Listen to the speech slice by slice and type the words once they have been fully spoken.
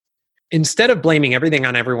instead of blaming everything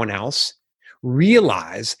on everyone else,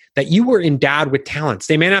 realize that you were endowed with talents.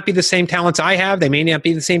 They may not be the same talents I have. They may not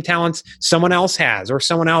be the same talents someone else has or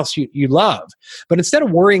someone else you love. But instead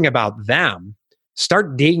of worrying about them,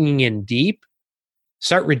 start digging in deep.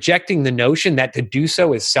 Start rejecting the notion that to do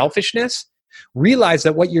so is selfishness. Realize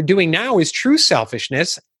that what you're doing now is true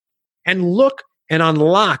selfishness, and look and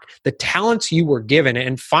unlock the talents you were given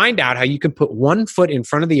and find out how you can put one foot in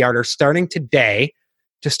front of the other starting today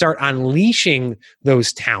to start unleashing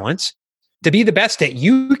those talents to be the best that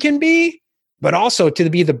you can be, but also to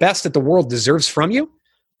be the best that the world deserves from you.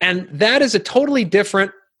 And that is a totally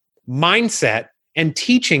different mindset and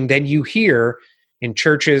teaching than you hear in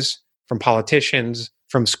churches, from politicians,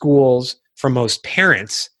 from schools, from most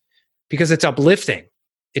parents, because it's uplifting.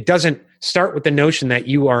 It doesn't start with the notion that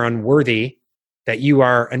you are unworthy, that you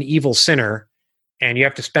are an evil sinner, and you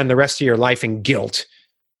have to spend the rest of your life in guilt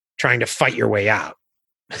trying to fight your way out.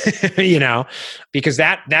 Because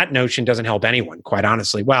that notion doesn't help anyone, quite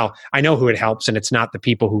honestly. Well, I know who it helps, and it's not the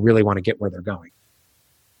people who really want to get where they're going.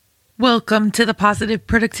 Welcome to the Positive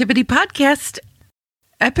Productivity Podcast,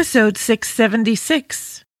 episode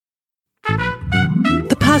 676.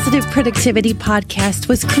 The Positive Productivity Podcast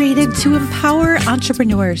was created to empower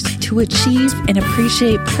entrepreneurs to achieve and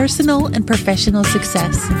appreciate personal and professional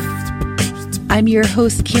success. I'm your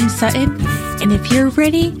host, Kim Sutton, and if you're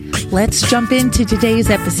ready, let's jump into today's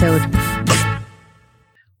episode.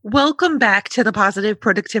 Welcome back to the Positive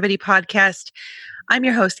Productivity Podcast. I'm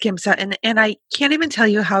your host, Kim Sutton, and I can't even tell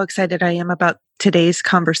you how excited I am about today's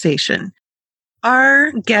conversation.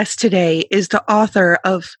 Our guest today is the author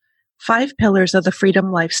of 5 Pillars of the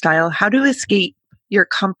Freedom Lifestyle, How to Escape Your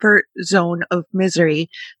Comfort Zone of Misery,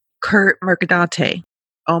 Kurt Mercadante.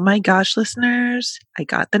 Oh my gosh, listeners, I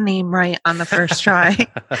got the name right on the first try.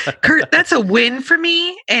 Kurt, that's a win for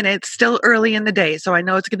me, and it's still early in the day, so I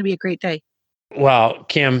know it's going to be a great day. Well,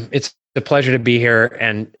 Kim, it's a pleasure to be here,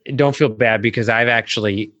 and don't feel bad because I've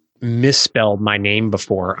actually misspelled my name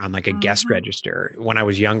before on like a guest register. When I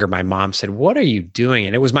was younger, my mom said, "What are you doing?"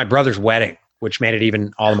 And it was my brother's wedding, which made it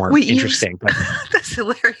even all the more interesting. But that's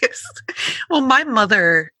hilarious. Well, my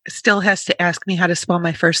mother still has to ask me how to spell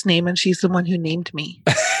my first name, and she's the one who named me.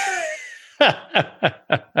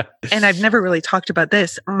 And I've never really talked about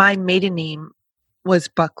this. My maiden name was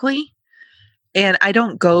Buckley, and I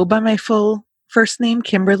don't go by my full first name,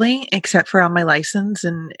 Kimberly, except for on my license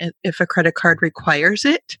and if a credit card requires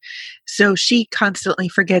it. So she constantly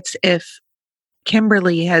forgets if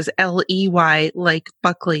Kimberly has L-E-Y like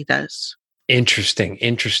Buckley does. Interesting.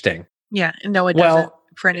 Yeah, no, it doesn't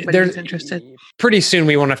for anybody who's interested. Pretty soon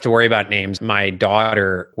we won't have to worry about names. My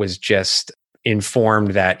daughter was just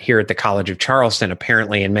informed that here at the College of Charleston,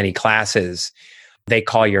 apparently in many classes, they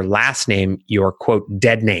call your last name your, quote,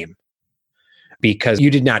 dead name because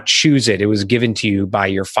you did not choose it. It was given to you by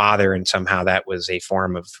your father, and somehow that was a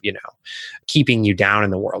form of, keeping you down in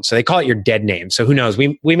the world. So they call it your dead name. So who knows?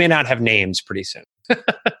 We may not have names pretty soon.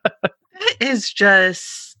 That is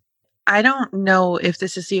just... I don't know if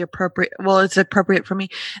this is it's appropriate for me.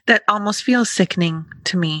 That almost feels sickening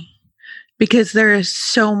to me because there is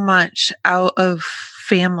so much out of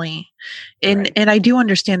family. And I do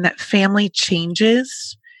understand that family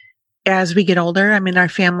changes as we get older. I mean, our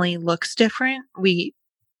family looks different. We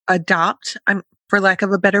adopt, for lack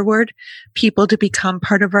of a better word, people to become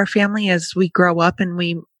part of our family as we grow up and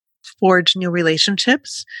we forge new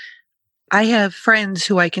relationships. I have friends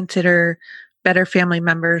who I consider better family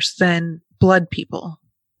members than blood people.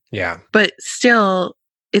 Yeah. But still,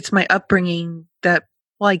 it's my upbringing that,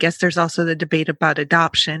 I guess there's also the debate about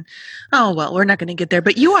adoption. Oh, well, we're not going to get there.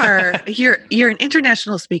 But you are, you're an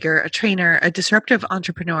international speaker, a trainer, a disruptive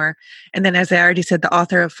entrepreneur. And then, as I already said, the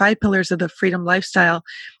author of 5 Pillars of the Freedom Lifestyle.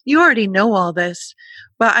 You already know all this,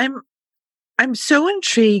 but I'm so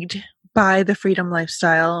intrigued by the freedom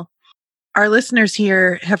lifestyle. Our listeners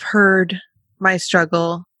here have heard my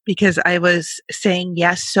struggle because I was saying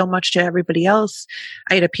yes so much to everybody else.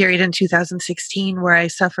 I had a period in 2016 where I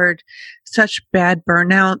suffered such bad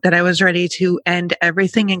burnout that I was ready to end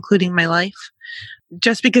everything, including my life,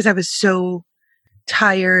 just because I was so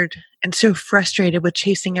tired and so frustrated with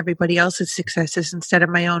chasing everybody else's successes instead of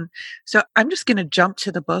my own. So I'm just going to jump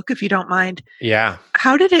to the book, if you don't mind. Yeah.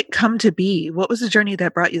 How did it come to be? What was the journey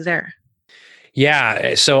that brought you there?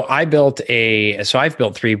 Yeah. So I've built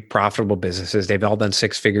 3 profitable businesses. They've all done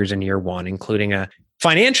 6 figures in year 1, including a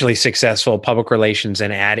financially successful public relations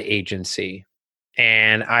and ad agency.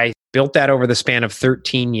 And I built that over the span of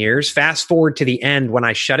 13 years. Fast forward to the end, when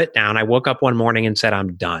I shut it down, I woke up one morning and said,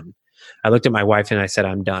 I'm done. I looked at my wife and I said,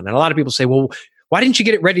 I'm done. And a lot of people say, well, why didn't you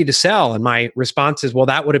get it ready to sell? And my response is, well,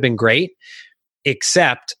 that would have been great,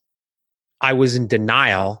 except I was in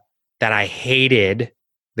denial that I hated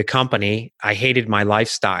the company. I hated my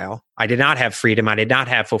lifestyle. I did not have freedom. I did not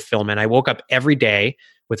have fulfillment. I woke up every day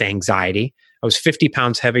with anxiety. I was 50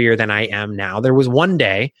 pounds heavier than I am now. There was one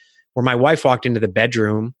day where my wife walked into the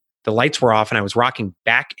bedroom, the lights were off, and I was rocking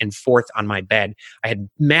back and forth on my bed. I had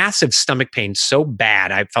massive stomach pain so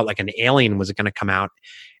bad, I felt like an alien was going to come out.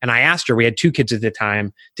 And I asked her, we had 2 kids at the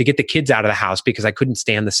time, to get the kids out of the house because I couldn't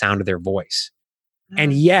stand the sound of their voice.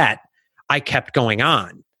 And yet I kept going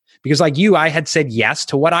on because, like you, I had said yes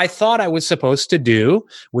to what I thought I was supposed to do,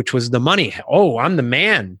 which was the money. Oh, I'm the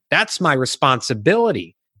man. That's my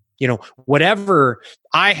responsibility. Whatever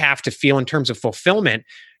I have to feel in terms of fulfillment,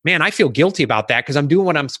 man, I feel guilty about that because I'm doing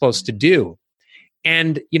what I'm supposed to do.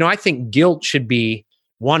 And, I think guilt should be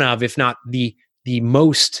one of, if not the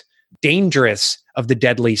most dangerous of the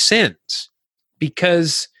deadly sins,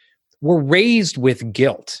 because we're raised with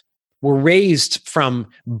guilt. We're raised from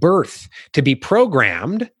birth to be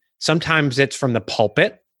programmed. Sometimes it's from the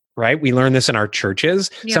pulpit, right? We learn this in our churches.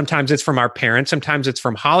 Yeah. Sometimes it's from our parents. Sometimes it's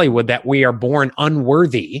from Hollywood that we are born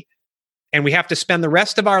unworthy. And we have to spend the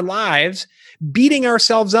rest of our lives beating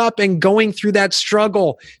ourselves up and going through that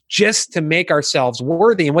struggle just to make ourselves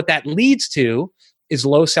worthy. And what that leads to is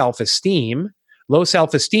low self-esteem. Low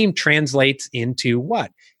self-esteem translates into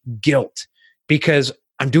what? Guilt. Because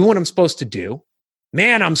I'm doing what I'm supposed to do.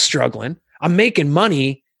 Man, I'm struggling. I'm making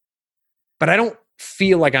money, but I don't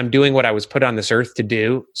feel like I'm doing what I was put on this earth to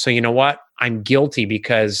do. So you know what? I'm guilty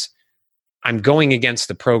because I'm going against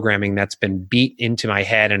the programming that's been beat into my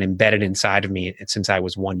head and embedded inside of me since I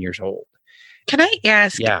was 1 year old. Can I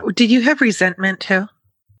ask, did you have resentment too?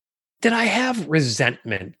 Did I have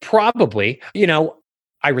resentment? Probably.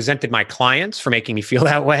 I resented my clients for making me feel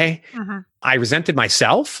that way. Mm-hmm. I resented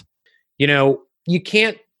myself. You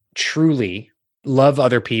can't truly love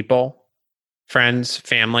other people, friends,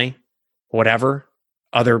 family, whatever,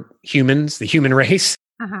 other humans, the human race,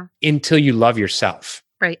 until you love yourself.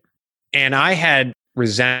 Right. And I had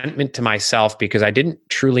resentment to myself because I didn't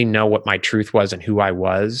truly know what my truth was and who I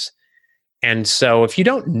was. And so if you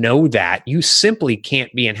don't know that, you simply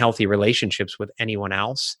can't be in healthy relationships with anyone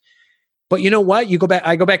else. But you know what?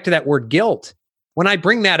 I go back to that word guilt. When I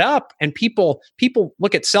bring that up and people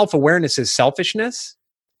look at self-awareness as selfishness,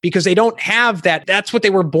 because they don't have that. That's what they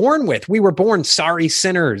were born with. We were born sorry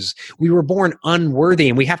sinners. We were born unworthy,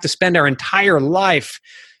 and we have to spend our entire life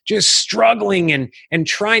just struggling and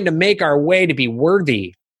trying to make our way to be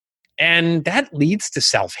worthy. And that leads to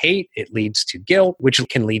self-hate. It leads to guilt, which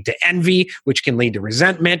can lead to envy, which can lead to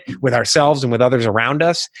resentment with ourselves and with others around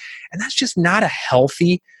us. And that's just not a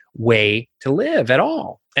healthy way to live at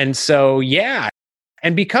all. And so,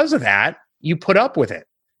 and because of that, you put up with it.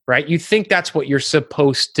 Right? You think that's what you're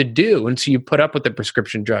supposed to do. And so you put up with the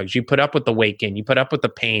prescription drugs, you put up with the weight gain, you put up with the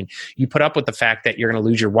pain, you put up with the fact that you're going to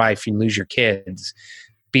lose your wife and lose your kids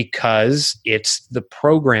because it's the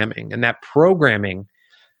programming. And that programming,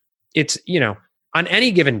 it's, on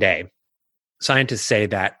any given day, scientists say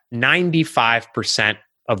that 95%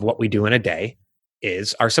 of what we do in a day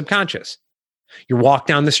is our subconscious. You walk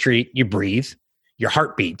down the street, you breathe, your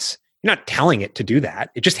heart beats. You're not telling it to do that.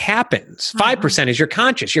 It just happens. 5% is your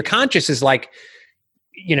conscious. Your conscious is like,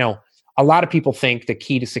 a lot of people think the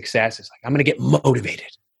key to success is like, I'm going to get motivated.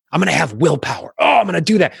 I'm going to have willpower. Oh, I'm going to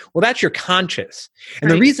do that. Well, that's your conscious. And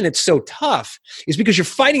the reason it's so tough is because you're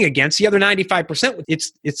fighting against the other 95%.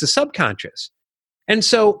 It's the subconscious. And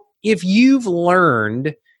so if you've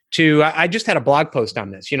learned to, I just had a blog post on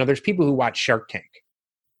this, there's people who watch Shark Tank.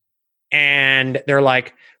 And they're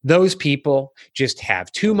like, those people just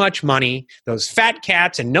have too much money, those fat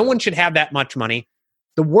cats, and no one should have that much money.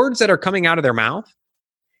 The words that are coming out of their mouth,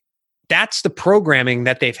 that's the programming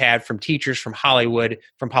that they've had from teachers, from Hollywood,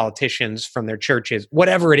 from politicians, from their churches,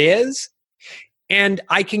 whatever it is. And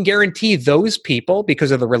I can guarantee those people,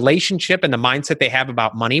 because of the relationship and the mindset they have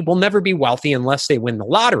about money, will never be wealthy unless they win the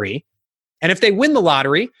lottery. And if they win the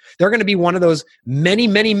lottery, they're going to be one of those many,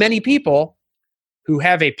 many, many people who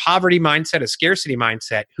have a poverty mindset, a scarcity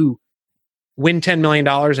mindset, who win $10 million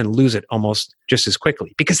and lose it almost just as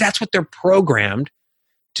quickly, because that's what they're programmed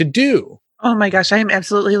to do. Oh my gosh, I am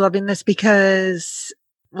absolutely loving this because,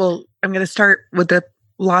 I'm going to start with the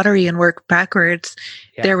lottery and work backwards.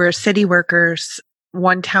 Yeah. There were city workers,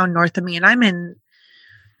 one town north of me, and I'm in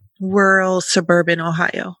rural suburban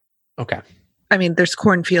Ohio. Okay. I mean, there's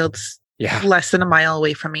cornfields less than a mile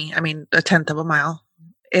away from me. I mean, a tenth of a mile.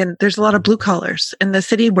 And there's a lot of blue collars, and the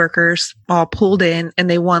city workers all pulled in and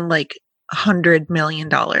they won like $100 million.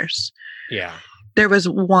 Yeah. There was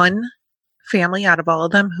one family out of all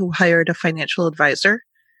of them who hired a financial advisor.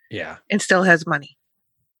 Yeah. And still has money.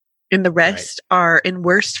 and the rest are in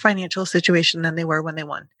worse financial situation than they were when they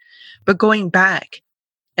won. But going back,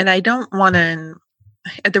 and I don't want to,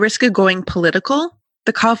 at the risk of going political,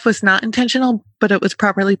 the cough was not intentional, but it was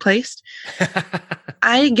properly placed.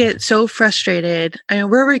 I get so frustrated. I mean,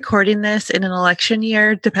 we're recording this in an election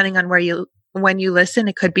year, depending on when you listen,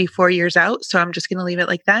 it could be 4 years out. So I'm just going to leave it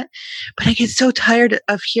like that. But I get so tired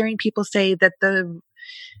of hearing people say that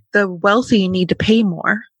the wealthy need to pay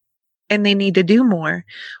more and they need to do more,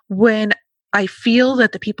 when I feel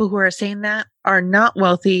that the people who are saying that are not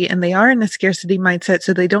wealthy and they are in a scarcity mindset.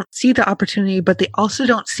 So they don't see the opportunity, but they also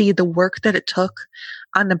don't see the work that it took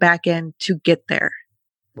on the back end to get there.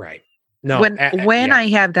 Right. No. When I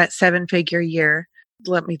have that 7-figure year,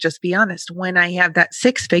 let me just be honest, when I have that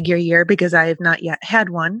 6-figure year, because I have not yet had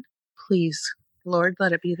one, please, Lord,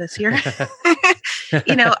 let it be this year.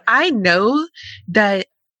 I know that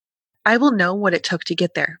I will know what it took to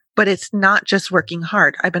get there, but it's not just working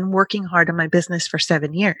hard. I've been working hard on my business for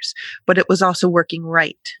 7 years, but it was also working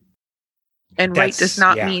right. And right does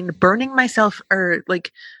not mean burning myself or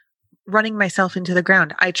like running myself into the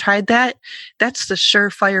ground. I tried that. That's the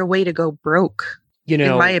surefire way to go broke,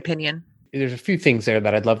 in my opinion. There's a few things there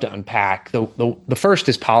that I'd love to unpack. The first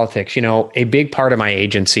is politics. A big part of my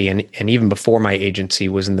agency and even before my agency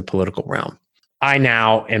was in the political realm. I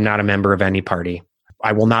now am not a member of any party.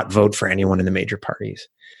 I will not vote for anyone in the major parties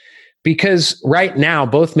because right now,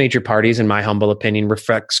 both major parties, in my humble opinion,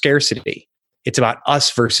 reflect scarcity. It's about us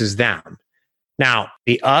versus them. Now,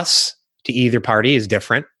 the us to either party is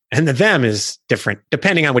different and the them is different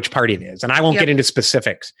depending on which party it is. And I won't get into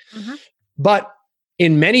specifics, but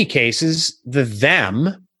in many cases, the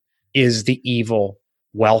them is the evil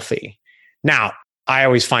wealthy. Now, I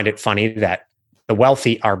always find it funny that the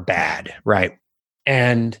wealthy are bad, right?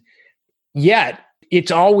 And yet, it's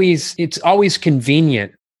always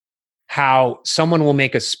convenient how someone will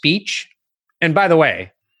make a speech. And by the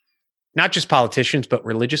way, not just politicians, but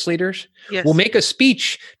religious leaders will make a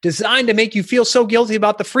speech designed to make you feel so guilty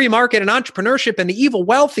about the free market and entrepreneurship and the evil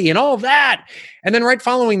wealthy and all of that. And then right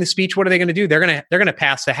following the speech, what are they going to do? They're going to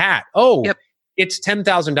pass the hat. Oh, it's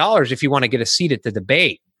 $10,000 if you want to get a seat at the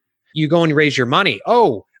debate. You go and raise your money.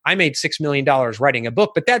 Oh, I made $6 million writing a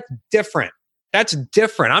book, but that's different. That's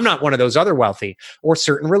different. I'm not one of those other wealthy or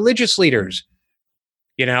certain religious leaders.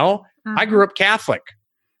 I grew up Catholic.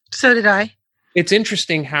 So did I. It's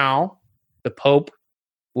interesting how the Pope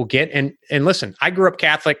will get, and listen, I grew up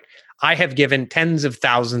Catholic. I have given tens of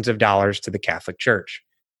thousands of dollars to the Catholic Church.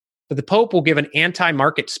 But the Pope will give an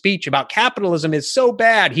anti-market speech about capitalism is so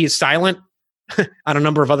bad. He is silent on a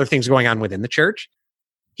number of other things going on within the church.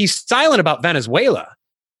 He's silent about Venezuela,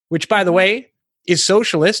 which, by the way, is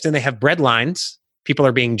socialist and they have bread lines. People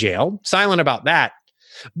are being jailed. Silent about that.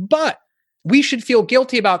 But we should feel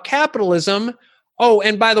guilty about capitalism. Oh,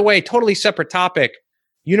 and by the way, totally separate topic.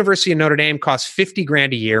 University of Notre Dame costs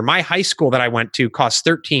 $50,000 a year. My high school that I went to costs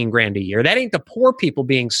 $13,000 a year. That ain't the poor people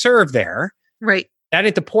being served there. Right. That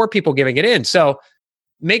ain't the poor people giving it in. So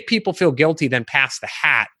make people feel guilty, then pass the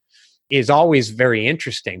hat is always very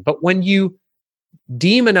interesting. But when you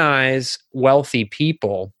demonize wealthy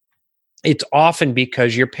people, it's often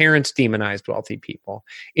because your parents demonized wealthy people.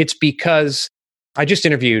 It's because I just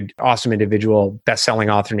interviewed awesome individual, best-selling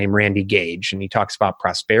author named Randy Gage, and he talks about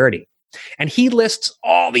prosperity. And he lists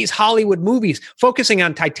all these Hollywood movies, focusing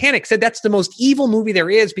on Titanic, said that's the most evil movie there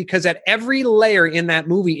is because at every layer in that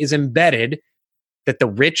movie is embedded that the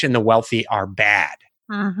rich and the wealthy are bad.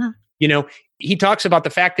 He talks about the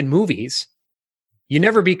fact in movies, you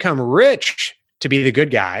never become rich to be the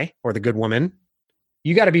good guy or the good woman.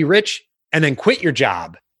 You got to be rich and then quit your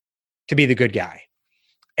job to be the good guy.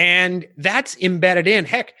 And that's embedded in,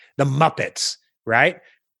 heck, the Muppets, right?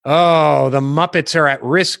 Oh, the Muppets are at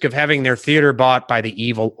risk of having their theater bought by the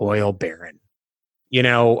evil oil baron.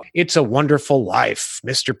 It's a Wonderful Life.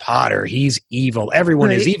 Mr. Potter, he's evil. Everyone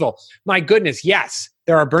is evil. My goodness, yes,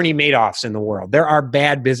 there are Bernie Madoffs in the world. There are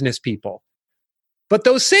bad business people. But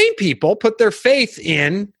those same people put their faith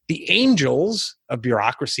in the angels of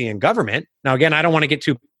bureaucracy and government. Now, again, I don't want to get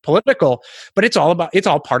too political, but it's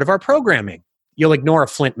all part of our programming. You'll ignore a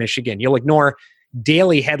Flint, Michigan. You'll ignore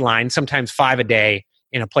daily headlines, sometimes 5 a day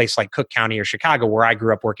in a place like Cook County or Chicago, where I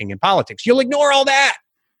grew up working in politics. You'll ignore all that.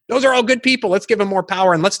 Those are all good people. Let's give them more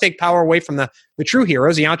power and let's take power away from the true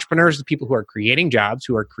heroes, the entrepreneurs, the people who are creating jobs,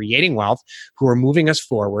 who are creating wealth, who are moving us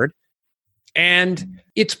forward. And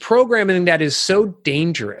it's programming that is so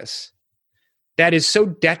dangerous, that is so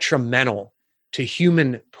detrimental to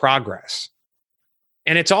human progress.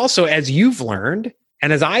 And it's also, as you've learned,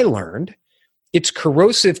 and as I learned, it's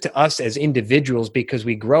corrosive to us as individuals because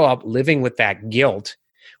we grow up living with that guilt.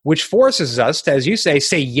 which forces us to, as you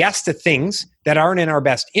say yes to things that aren't in our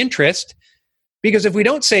best interest. Because if we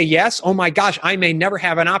don't say yes, oh my gosh, I may never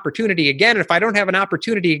have an opportunity again. And if I don't have an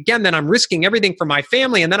opportunity again, then I'm risking everything for my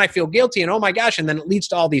family. And then I feel guilty. And oh my gosh. And then it leads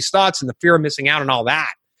to all these thoughts and the fear of missing out and all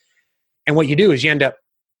that. And what you do is you end up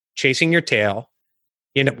chasing your tail.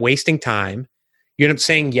 You end up wasting time. You end up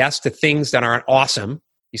saying yes to things that aren't awesome.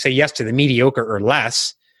 You say yes to the mediocre or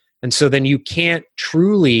less. And so then you can't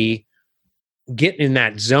truly get in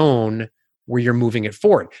that zone where you're moving it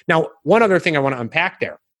forward. Now, one other thing I want to unpack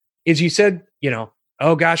there is you said,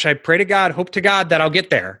 oh gosh, I pray to God, hope to God that I'll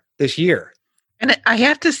get there this year. And I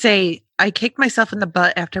have to say, I kicked myself in the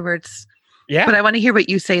butt afterwards. Yeah. But I want to hear what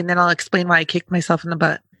you say, and then I'll explain why I kicked myself in the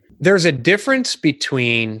butt. There's a difference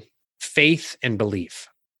between faith and belief.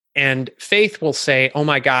 And faith will say, oh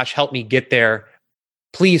my gosh, help me get there.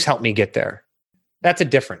 Please help me get there. That's a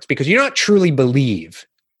difference because you don't truly believe.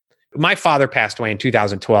 My father passed away in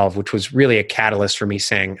 2012, which was really a catalyst for me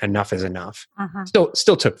saying enough is enough.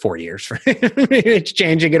 Still took 4 years for it to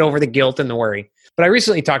change and get over the guilt and the worry. But I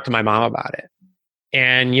recently talked to my mom about it.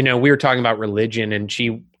 And, we were talking about religion, and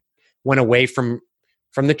she went away from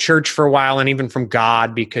the church for a while and even from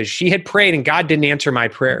God because she had prayed and God didn't answer my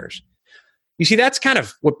prayers. You see, that's kind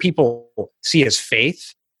of what people see as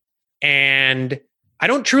faith. And I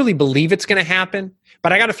don't truly believe it's going to happen,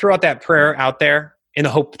 but I got to throw out that prayer out there in the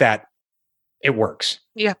hope that it works.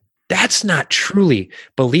 Yeah. That's not truly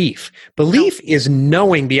belief. Belief is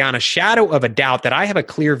knowing beyond a shadow of a doubt that I have a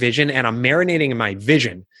clear vision and I'm marinating in my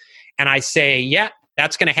vision. And I say, yeah,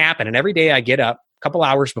 that's going to happen. And every day I get up a couple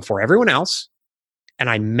hours before everyone else and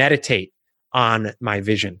I meditate on my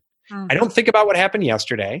vision. I don't think about what happened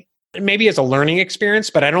yesterday. Maybe as a learning experience,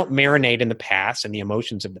 but I don't marinate in the past and the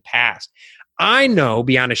emotions of the past. I know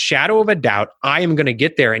beyond a shadow of a doubt, I am going to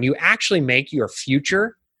get there. And you actually make your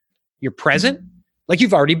future, your present, like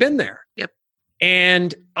you've already been there. Yep.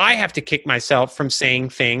 And I have to kick myself from saying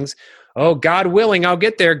things, oh, God willing, I'll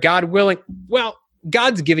get there. God willing. Well,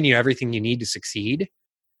 God's given you everything you need to succeed.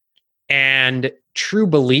 And true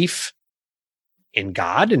belief in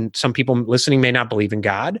God, and some people listening may not believe in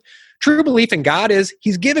God. True belief in God is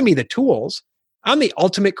He's given me the tools. I'm the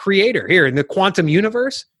ultimate creator here in the quantum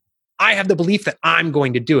universe. I have the belief that I'm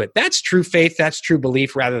going to do it. That's true faith. That's true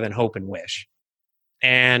belief rather than hope and wish.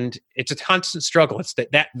 And it's a constant struggle. It's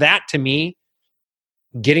that to me,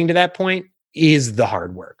 getting to that point is the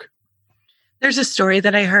hard work. There's a story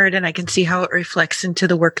that I heard, and I can see how it reflects into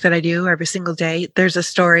the work that I do every single day. There's a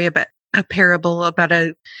story about a parable about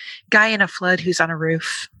a guy in a flood who's on a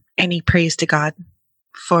roof, and he prays to God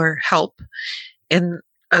for help. And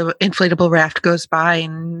an inflatable raft goes by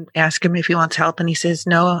and asks him if he wants help. And he says,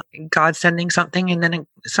 no, God's sending something. And then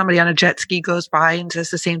somebody on a jet ski goes by and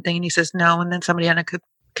says the same thing. And he says, no. And then somebody on a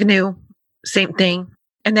canoe, same thing.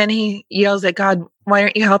 And then he yells at God, why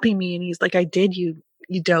aren't you helping me? And he's like, I did, you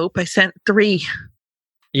dope. I sent 3.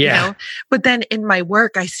 Yeah. But then in my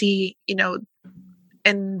work, I see,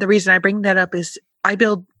 and the reason I bring that up is I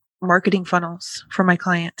build marketing funnels for my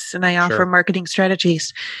clients and I offer marketing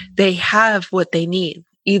strategies. They have what they need,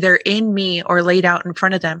 either in me or laid out in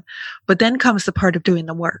front of them. But then comes the part of doing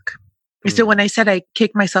the work. So when I said I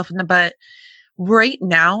kick myself in the butt, right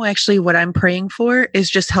now, actually what I'm praying for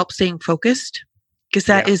is just help staying focused. Because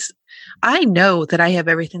that is, I know that I have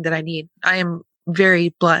everything that I need. I am very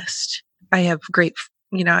blessed. I have great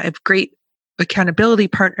accountability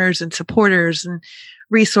partners and supporters and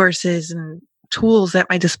resources and tools at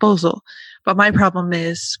my disposal. But my problem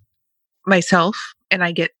is myself, and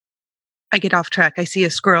I get off track. I see a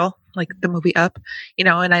squirrel, like the movie Up,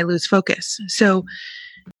 and I lose focus. So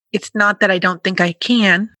it's not that I don't think I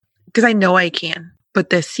can, because I know I can. But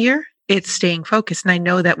this year, it's staying focused. And I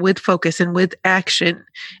know that with focus and with action,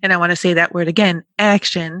 and I want to say that word again,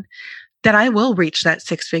 action, that I will reach that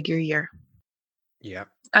 6-figure year. Yeah.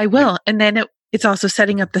 I will. Yeah. And then it's also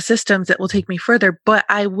setting up the systems that will take me further, but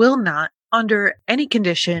I will not, under any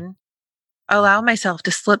condition, allow myself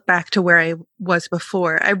to slip back to where I was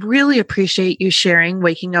before. I really appreciate you sharing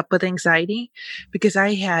waking up with anxiety, because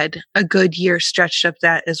I had a good year stretched of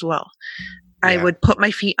that as well. Yeah. I would put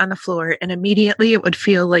my feet on the floor and immediately it would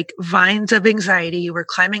feel like vines of anxiety were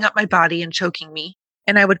climbing up my body and choking me.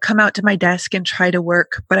 And I would come out to my desk and try to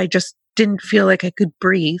work, but I just didn't feel like I could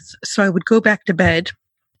breathe. So I would go back to bed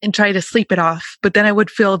and try to sleep it off. But then I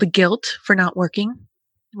would feel the guilt for not working.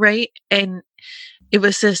 Right. And it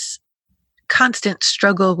was this constant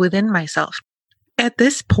struggle within myself. At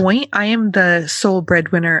this point, I am the sole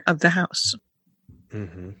breadwinner of the house.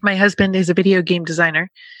 Mm-hmm. My husband is a video game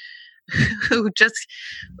designer who just,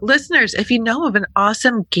 listeners, if you know of an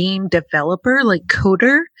awesome game developer, like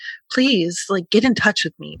coder, please like get in touch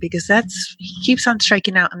with me, because he keeps on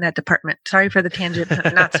striking out in that department. Sorry for the tangent,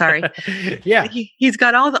 but not sorry. Yeah. He's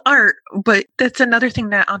got all the art, but that's another thing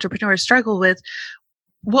that entrepreneurs struggle with.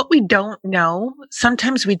 What we don't know,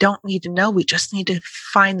 sometimes we don't need to know. We just need to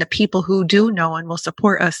find the people who do know and will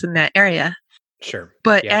support us in that area. Sure.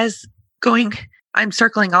 But Yeah. I'm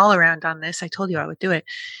circling all around on this. I told you I would do it.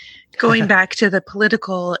 Going back to the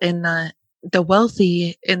political and the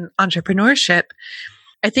wealthy in entrepreneurship,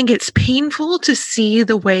 I think it's painful to see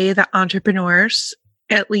the way that entrepreneurs,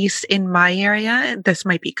 at least in my area, this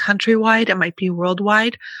might be countrywide, it might be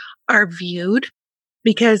worldwide, are viewed.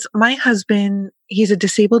 Because my husband, he's a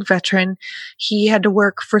disabled veteran. He had to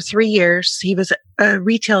work for 3 years. He was a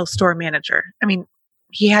retail store manager. I mean,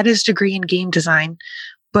 he had his degree in game design,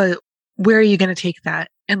 but where are you going to take that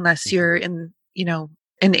unless you're in,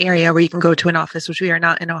 an area where you can go to an office, which we are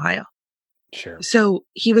not in Ohio. Sure. So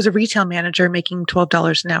he was a retail manager making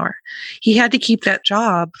 $12 an hour. He had to keep that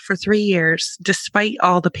job for 3 years, despite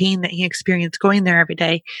all the pain that he experienced going there every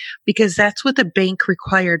day, because that's what the bank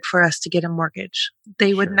required for us to get a mortgage.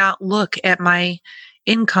 They would not look at my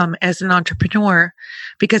income as an entrepreneur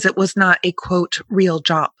because it was not a quote real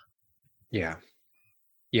job. Yeah.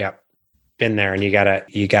 Yeah. Been there, and you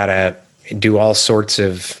gotta do all sorts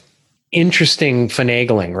of interesting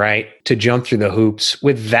finagling, right? To jump through the hoops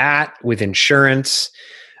with insurance.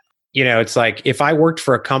 It's like, if I worked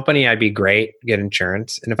for a company, I'd be great, get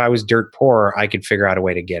insurance. And if I was dirt poor, I could figure out a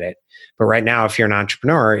way to get it. But right now, if you're an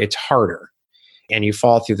entrepreneur, it's harder and you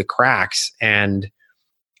fall through the cracks, and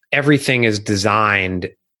everything is designed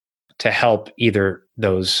to help either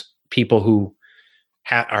those people who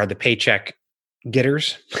are the paycheck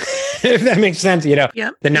getters, if that makes sense,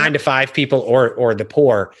 the 9 to 5 people or the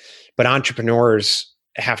poor. But entrepreneurs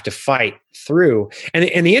have to fight through.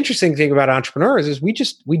 And the interesting thing about entrepreneurs is we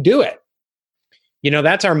do it.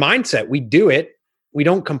 That's our mindset. We do it. We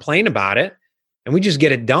don't complain about it, and we just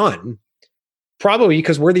get it done. Probably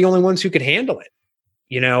because we're the only ones who could handle it.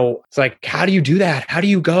 It's like, how do you do that? How do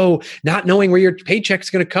you go not knowing where your paycheck's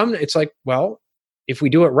going to come? It's like, well, if we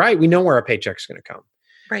do it right, we know where our paycheck's going to come.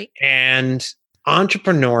 Right. And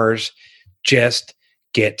entrepreneurs just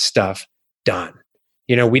get stuff done.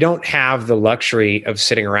 We don't have the luxury of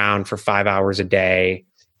sitting around for 5 hours a day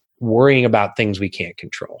worrying about things we can't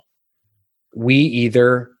control. We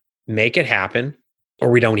either make it happen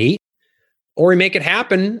or we don't eat, or we make it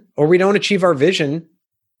happen or we don't achieve our vision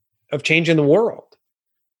of changing the world.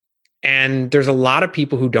 And there's a lot of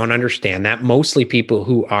people who don't understand that, mostly people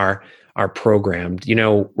who are programmed.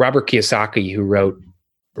 Robert Kiyosaki, who wrote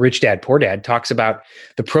Rich Dad, Poor Dad, talks about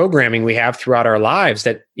the programming we have throughout our lives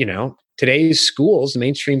that, today's schools,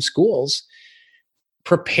 mainstream schools,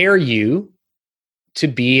 prepare you to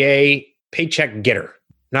be a paycheck getter,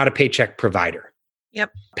 not a paycheck provider.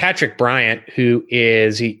 Yep. Patrick Bryant, who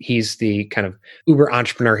is, he's the kind of uber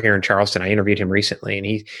entrepreneur here in Charleston. I interviewed him recently, and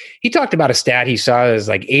he talked about a stat he saw as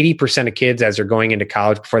like 80% of kids as they're going into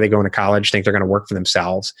college, before they go into college, think they're going to work for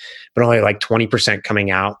themselves, but only like 20%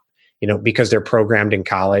 coming out, because they're programmed in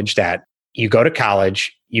college that you go to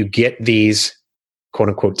college, you get these quote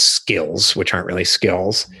unquote skills, which aren't really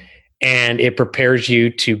skills. And it prepares you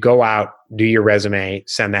to go out, do your resume,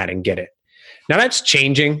 send that and get it. Now that's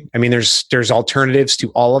changing. I mean, there's alternatives to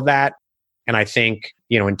all of that. And I think,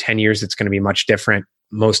 in 10 years, it's going to be much different.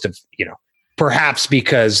 Most of, perhaps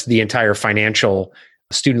because the entire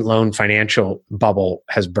student loan financial bubble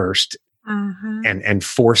has burst and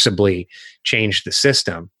forcibly changed the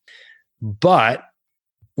system. But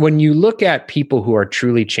when you look at people who are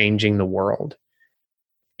truly changing the world,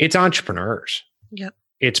 it's entrepreneurs. Yep.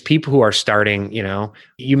 It's people who are starting,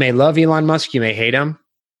 you may love Elon Musk, you may hate him.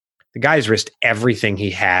 The guy's risked everything he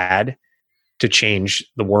had to change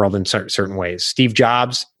the world in certain ways. Steve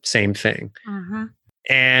Jobs, same thing. Mm-hmm.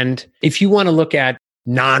 And if you want to look at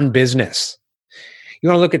non-business, you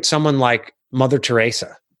want to look at someone like Mother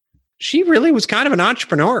Teresa. She really was kind of an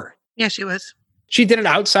entrepreneur. Yeah, she was. She did it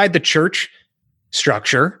outside the church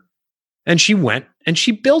structure, and she went and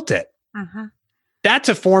she built it. Mm-hmm. That's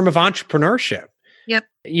a form of entrepreneurship. Yep.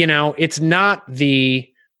 It's not the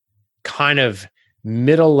kind of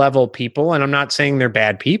middle level people, and I'm not saying they're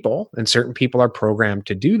bad people, and certain people are programmed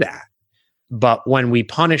to do that. But when we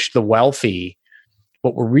punish the wealthy,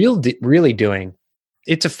 what we're really doing,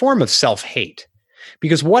 it's a form of self-hate.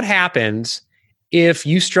 Because what happens if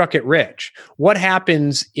you struck it rich? What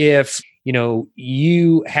happens if,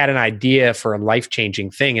 you had an idea for a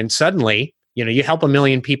life-changing thing and suddenly, you help 1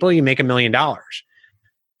 million people, you make $1 million.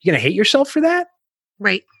 You going to hate yourself for that?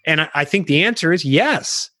 Right. And I think the answer is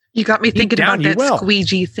yes. You got me thinking down, about that will.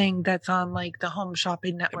 squeegee thing that's on like the Home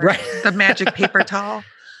Shopping Network, Right. the magic paper towel.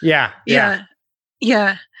 Yeah. Yeah.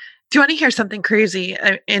 Yeah. Do you want to hear something crazy?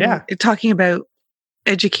 Talking about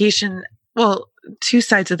education, well, two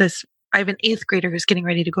sides of this. I have an 8th grader who's getting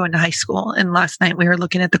ready to go into high school. And last night we were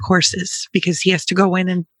looking at the courses because he has to go in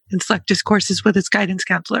and select his courses with his guidance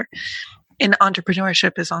counselor. And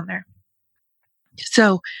entrepreneurship is on there.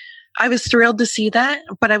 So I was thrilled to see that,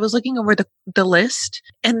 but I was looking over the list,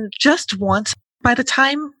 and just once, by the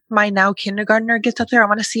time my now kindergartner gets up there, I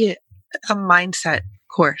want to see a mindset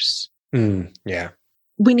course. Yeah.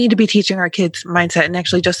 We need to be teaching our kids mindset. And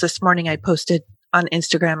actually just this morning, I posted on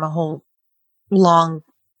Instagram a whole long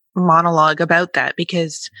monologue about that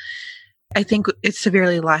because I think it's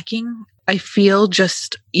severely lacking. I feel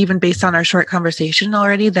just even based on our short conversation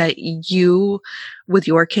already that you with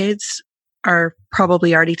your kids are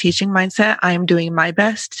probably already teaching mindset. I am doing my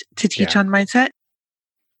best to teach on mindset,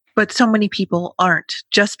 but so many people aren't.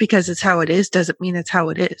 Just because it's how it is doesn't mean it's how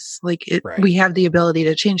it is. Like we have the ability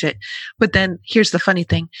to change it. But then here's the funny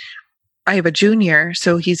thing. I have a junior,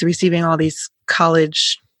 so he's receiving all these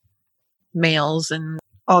college mails and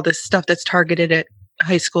all this stuff that's targeted at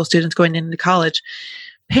high school students going into college.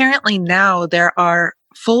 Apparently now there are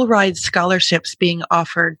full ride scholarships being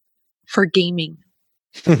offered for gaming.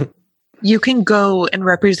 You can go and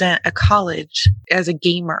represent a college as a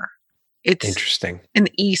gamer. It's interesting. An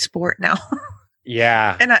e-sport now.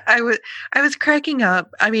 Yeah. And I was cracking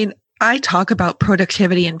up. I mean, I talk about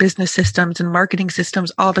productivity and business systems and marketing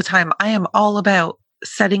systems all the time. I am all about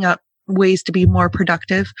setting up ways to be more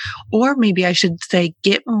productive, or maybe I should say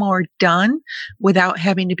get more done without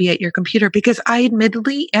having to be at your computer, because I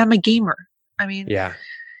admittedly am a gamer. I mean,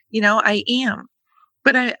 I am,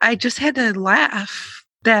 but I just had to laugh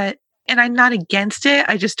that, and I'm not against it.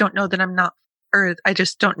 I just don't know that I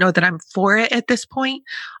just don't know that I'm for it at this point,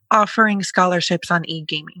 offering scholarships on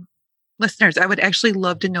e-gaming. Listeners, I would actually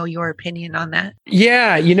love to know your opinion on that.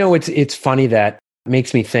 Yeah. It's funny that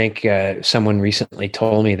makes me think, someone recently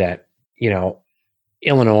told me that,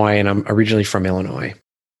 Illinois, and I'm originally from Illinois,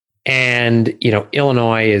 and,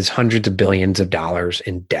 Illinois is hundreds of billions of dollars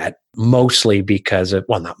in debt, mostly because of,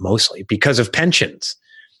 not mostly, because of pensions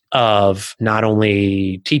of not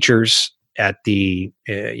only teachers at the,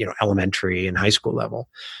 elementary and high school level,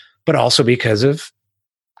 but also because of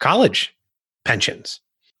college pensions.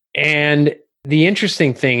 And the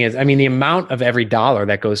interesting thing is, the amount of every dollar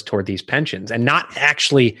that goes toward these pensions and not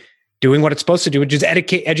actually doing what it's supposed to do, which is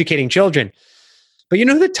educating children. But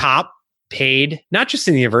who the top paid, not just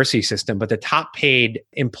in the university system, but the top paid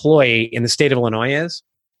employee in the state of Illinois is?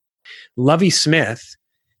 Lovie Smith,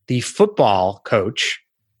 the football coach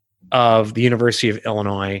of the University of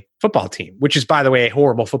Illinois football team, which is, by the way, a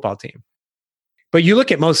horrible football team. But you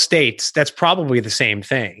look at most states, that's probably the same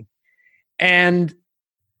thing. And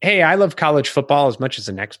hey, I love college football as much as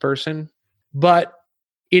the next person, but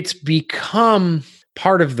it's become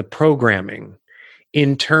part of the programming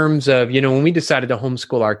in terms of, when we decided to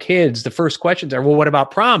homeschool our kids, the first questions are, well, what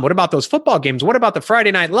about prom? What about those football games? What about the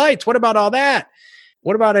Friday night lights? What about all that?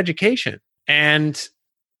 What about education? And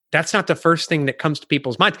that's not the first thing that comes to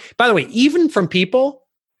people's minds. By the way, even from people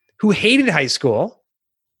who hated high school,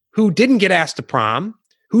 who didn't get asked to prom,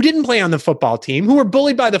 who didn't play on the football team, who were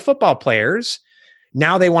bullied by the football players,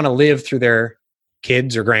 now they want to live through their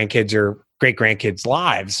kids or grandkids or great-grandkids'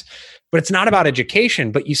 lives. But it's not about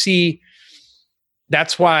education. But you see,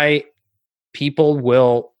 that's why people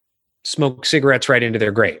will smoke cigarettes right into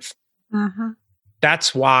their grave. Mm-hmm.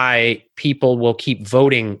 That's why people will keep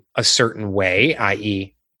voting a certain way,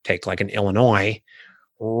 i.e., take like an Illinois,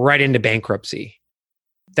 right into bankruptcy.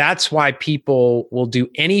 That's why people will do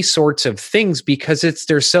any sorts of things, because it's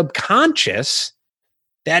their subconscious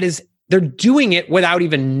that is, they're doing it without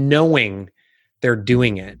even knowing they're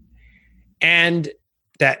doing it. And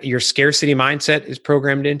that your scarcity mindset is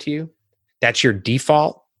programmed into you. That's your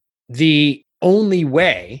default. The only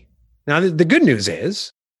way, now the good news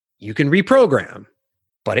is you can reprogram,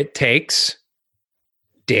 but it takes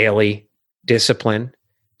daily discipline,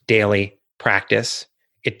 daily practice.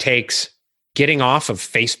 It takes getting off of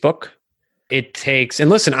Facebook. It takes, and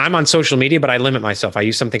listen, I'm on social media, but I limit myself. I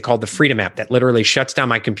use something called the Freedom app that literally shuts down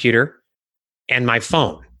my computer and my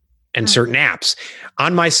phone and certain apps.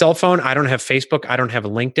 On my cell phone, I don't have Facebook. I don't have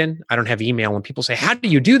LinkedIn. I don't have email. And people say, how do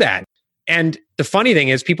you do that? And the funny thing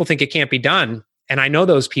is people think it can't be done. And I know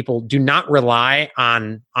those people do not rely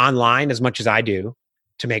on online as much as I do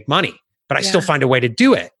to make money, but I still find a way to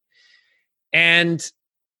do it. And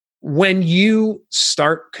when you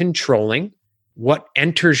start controlling what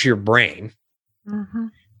enters your brain,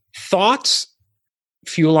 thoughts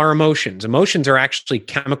fuel our emotions. Emotions are actually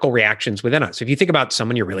chemical reactions within us. If you think about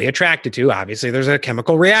someone you're really attracted to, obviously there's a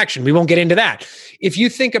chemical reaction. We won't get into that. If you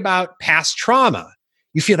think about past trauma,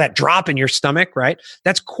 you feel that drop in your stomach, right?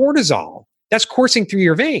 That's cortisol. That's coursing through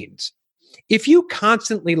your veins. If you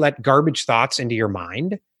constantly let garbage thoughts into your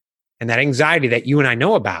mind and that anxiety that you and I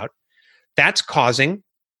know about, that's causing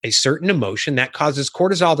a certain emotion that causes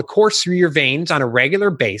cortisol to course through your veins on a regular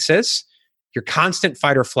basis. Your constant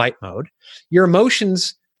fight or flight mode. Your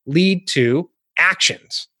emotions lead to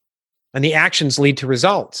actions, and the actions lead to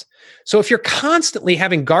results. So if you're constantly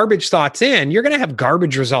having garbage thoughts in, you're going to have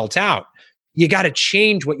garbage results out. You got to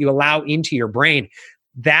change what you allow into your brain.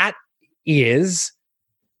 That is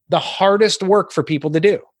the hardest work for people to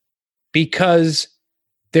do because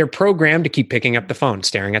they're programmed to keep picking up the phone,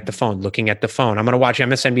 staring at the phone, looking at the phone. I'm going to watch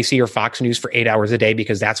MSNBC or Fox News for 8 hours a day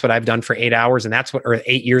because that's what I've done for 8 hours and or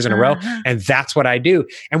 8 years in a row. And that's what I do.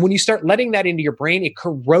 And when you start letting that into your brain, it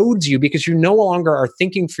corrodes you because you no longer are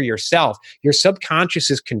thinking for yourself. Your subconscious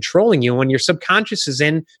is controlling you. When your subconscious is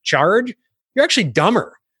in charge, you're actually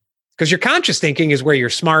dumber because your conscious thinking is where you're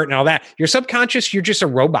smart and all that. Your subconscious, you're just a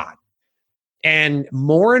robot. And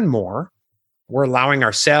more, we're allowing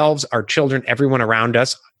ourselves, our children, everyone around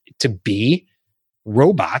us to be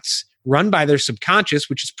robots run by their subconscious,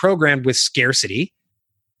 which is programmed with scarcity,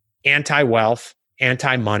 anti-wealth,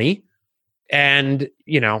 anti-money. And,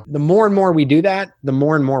 the more and more we do that, the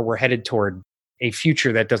more and more we're headed toward a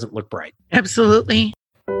future that doesn't look bright. Absolutely.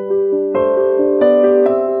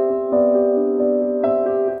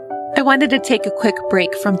 I wanted to take a quick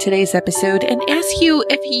break from today's episode and ask you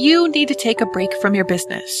if you need to take a break from your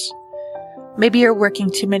business. Maybe you're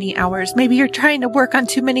working too many hours. Maybe you're trying to work on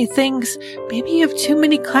too many things. Maybe you have too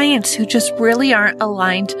many clients who just really aren't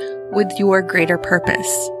aligned with your greater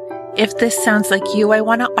purpose. If this sounds like you, I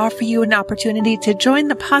want to offer you an opportunity to join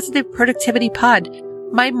the Positive Productivity Pod,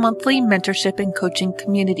 my monthly mentorship and coaching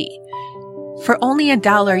community. For only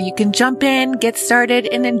 $1, you can jump in, get started,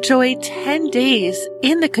 and enjoy 10 days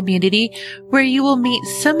in the community where you will meet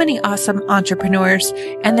so many awesome entrepreneurs.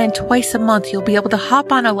 And then twice a month, you'll be able to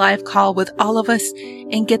hop on a live call with all of us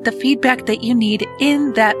and get the feedback that you need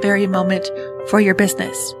in that very moment for your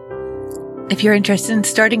business. If you're interested in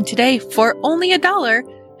starting today for only $1,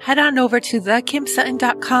 head on over to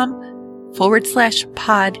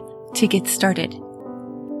thekimsutton.com/pod to get started.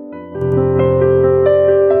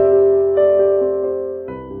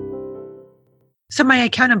 So my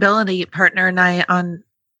accountability partner and I on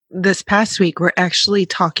this past week were actually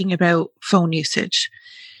talking about phone usage.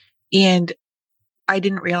 And I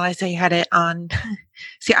didn't realize I had it on.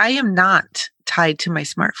 See, I am not tied to my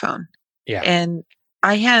smartphone. Yeah. And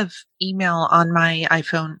I have email on my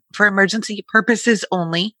iPhone for emergency purposes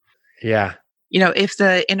only. Yeah. If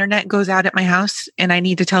the internet goes out at my house and I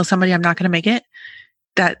need to tell somebody I'm not going to make it,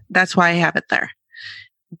 that's why I have it there.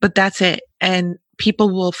 But that's it. And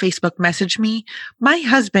people will Facebook message me. My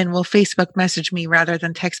husband will Facebook message me rather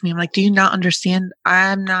than text me. I'm like, do you not understand?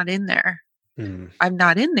 I'm not in there. I'm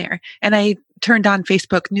not in there. And I turned on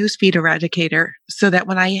Facebook Newsfeed Eradicator so that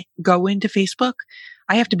when I go into Facebook,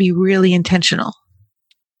 I have to be really intentional.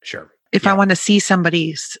 Sure. If I want to see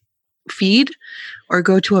somebody's feed or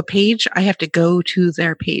go to a page, I have to go to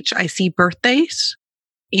their page. I see birthdays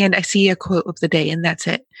and I see a quote of the day, and that's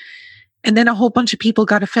it. And then a whole bunch of people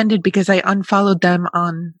got offended because I unfollowed them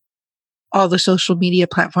on all the social media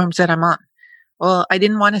platforms that I'm on. Well, I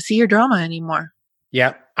didn't want to see your drama anymore.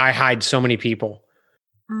 Yeah. I hide so many people.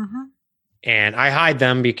 Mm-hmm. And I hide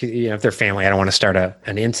them because, if they're family, I don't want to start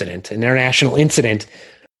an international incident.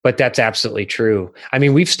 But that's absolutely true. I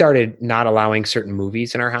mean, we've started not allowing certain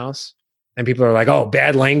movies in our house. And people are like, oh,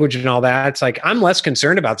 bad language and all that. It's like, I'm less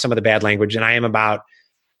concerned about some of the bad language than I am about,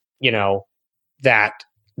 that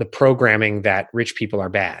the programming that rich people are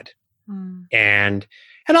bad. And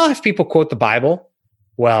I'll have people quote the Bible.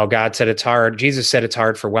 Well, God said it's hard. Jesus said it's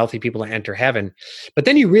hard for wealthy people to enter heaven. But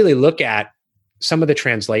then you really look at some of the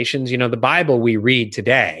translations. The Bible we read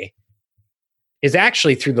today is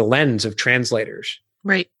actually through the lens of translators.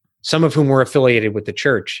 Right. Some of whom were affiliated with the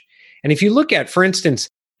church. And if you look at, for instance,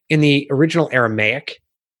 in the original Aramaic,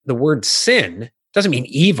 the word sin doesn't mean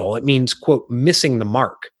evil. It means, quote, missing the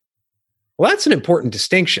mark. Well, that's an important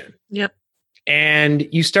distinction. Yep. And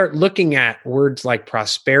you start looking at words like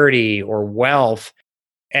prosperity or wealth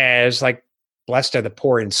as like blessed are the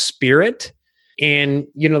poor in spirit. And,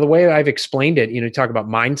 the way I've explained it, talk about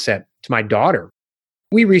mindset to my daughter.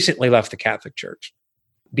 We recently left the Catholic Church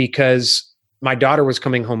because my daughter was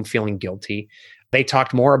coming home feeling guilty. They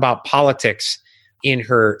talked more about politics in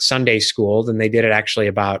her Sunday school than they did it actually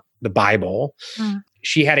about the Bible.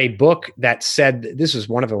 she had a book that said, this was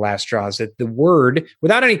one of the last straws, that the word,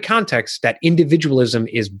 without any context, that individualism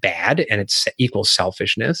is bad and it equals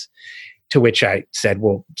selfishness. To which I said,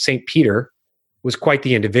 well, St. Peter was quite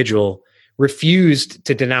the individual, refused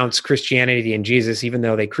to denounce Christianity and Jesus, even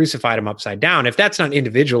though they crucified him upside down. If that's not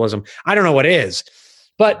individualism, I don't know what is.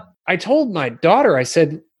 But I told my daughter, I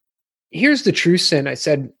said, here's the true sin. I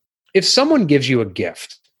said, if someone gives you a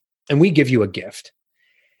gift, and we give you a gift,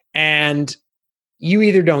 and you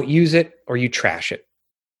either don't use it or you trash it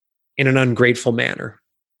in an ungrateful manner,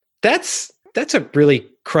 that's a really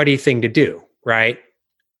cruddy thing to do, right?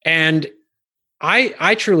 And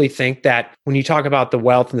I truly think that when you talk about the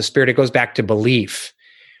wealth and the spirit, it goes back to belief.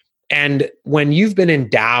 And when you've been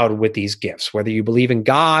endowed with these gifts, whether you believe in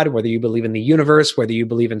God, whether you believe in the universe, whether you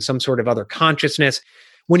believe in some sort of other consciousness,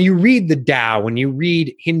 when you read the Tao, when you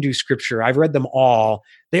read Hindu scripture, I've read them all,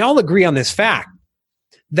 they all agree on this fact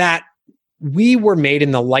that we were made in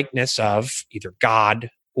the likeness of either God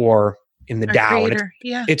or in the Tao. And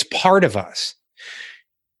it's part of us.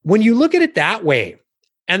 When you look at it that way,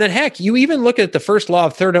 and then heck, you even look at the first law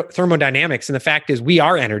of thermodynamics, and the fact is we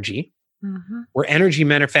are energy. Mm-hmm. We're energy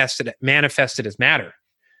manifested as matter.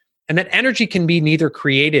 And that energy can be neither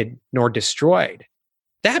created nor destroyed.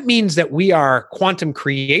 That means that we are quantum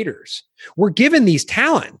creators. We're given these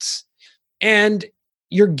talents, and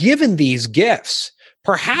you're given these gifts.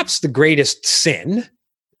 Perhaps the greatest sin,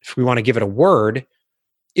 if we want to give it a word,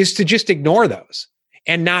 is to just ignore those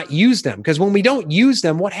and not use them. Because when we don't use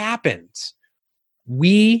them, what happens?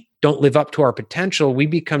 We don't live up to our potential. We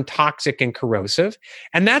become toxic and corrosive.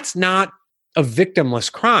 And that's not a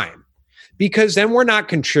victimless crime, because then we're not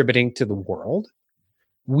contributing to the world.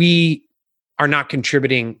 We are not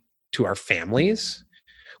contributing to our families.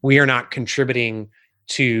 We are not contributing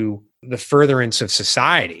to the furtherance of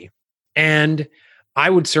society. And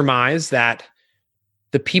I would surmise that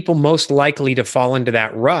the people most likely to fall into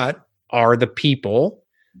that rut are the people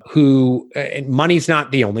who, money's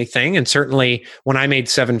not the only thing. And certainly when I made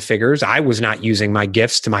 7 figures, I was not using my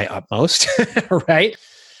gifts to my utmost, right?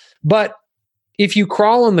 But if you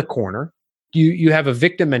crawl in the corner, you have a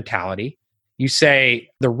victim mentality. You say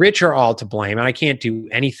the rich are all to blame and I can't do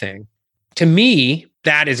anything. To me,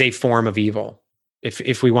 that is a form of evil,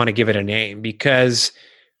 if we want to give it a name, because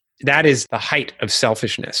that is the height of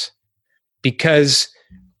selfishness, because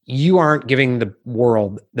you aren't giving the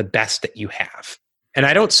world the best that you have. And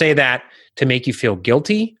I don't say that to make you feel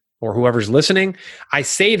guilty or whoever's listening. I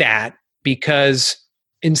say that because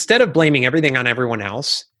instead of blaming everything on everyone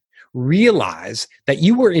else, realize that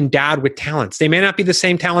you were endowed with talents. They may not be the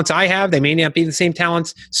same talents I have. They may not be the same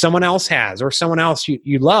talents someone else has or someone else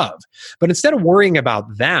you love. But instead of worrying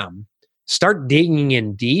about them, start digging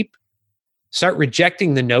in deep. Start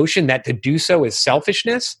rejecting the notion that to do so is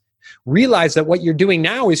selfishness. Realize that what you're doing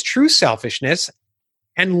now is true selfishness,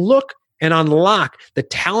 and look and unlock the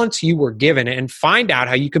talents you were given and find out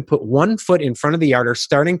how you can put one foot in front of the other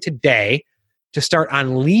starting today to start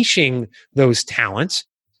unleashing those talents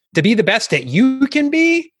to be the best that you can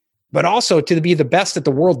be, but also to be the best that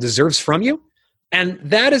the world deserves from you. And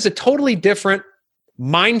that is a totally different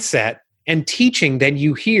mindset and teaching than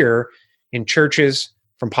you hear in churches,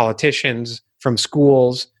 from politicians, from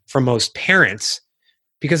schools, from most parents,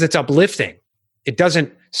 because it's uplifting. It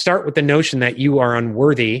doesn't start with the notion that you are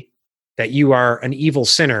unworthy, that you are an evil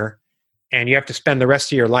sinner, and you have to spend the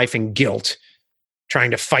rest of your life in guilt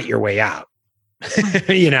trying to fight your way out.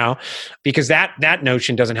 Because that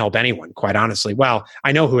notion doesn't help anyone, quite honestly. Well,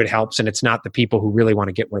 I know who it helps, and it's not the people who really want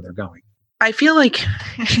to get where they're going. I feel like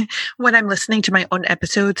when I'm listening to my own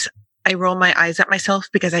episodes, I roll my eyes at myself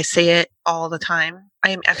because I say it all the time. I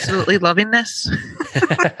am absolutely loving this.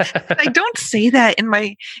 I don't say that in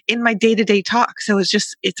my day-to-day talk. So it's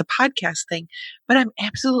a podcast thing, but I'm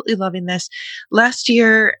absolutely loving this.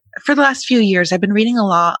 For the last few years, I've been reading a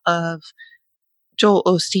lot of Joel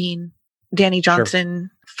Osteen, Danny Johnson.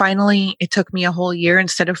 Sure. Finally, it took me a whole year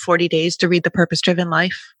instead of 40 days to read The Purpose-Driven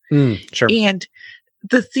Life. Sure. And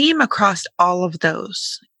the theme across all of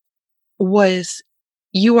those was,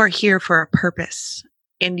 you are here for a purpose,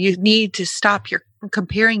 and you need to stop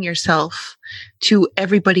comparing yourself to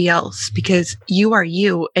everybody else, because you are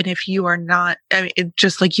you. And if you are not,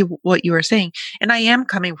 just like what you were saying, and I am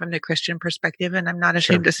coming from the Christian perspective, and I'm not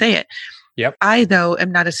ashamed to say it. Yep. I, though,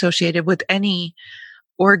 am not associated with any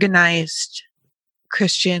organized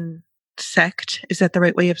Christian sect. Is that the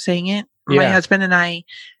right way of saying it? Yeah. My husband and I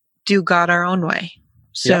do God our own way.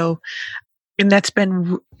 So, and it's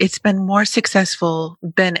been more successful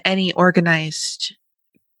than any organized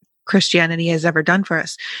Christianity has ever done for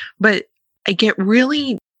us. But I get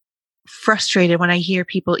really frustrated when I hear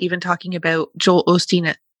people even talking about Joel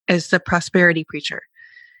Osteen as the prosperity preacher.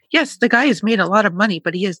 Yes, the guy has made a lot of money,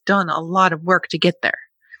 but he has done a lot of work to get there.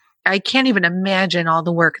 I can't even imagine all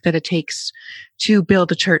the work that it takes to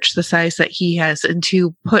build a church the size that he has and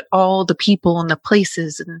to put all the people and the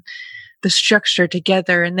places and the structure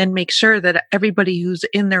together and then make sure that everybody who's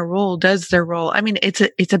in their role does their role. I mean, it's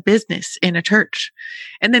a business in a church.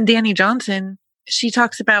 And then Dani Johnson, she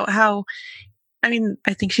talks about how, I mean,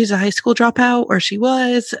 I think she's a high school dropout, or she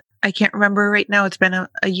was. I can't remember right now. It's been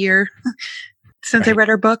a year since I read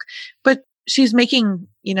her book, but she's making,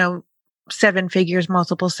 seven figures,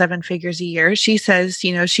 multiple seven figures a year. She says,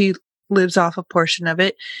 she lives off a portion of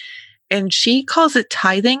it, and she calls it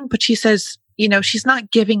tithing, but she says, she's not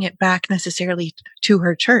giving it back necessarily to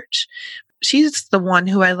her church. She's the one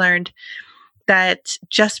who I learned that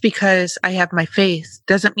just because I have my faith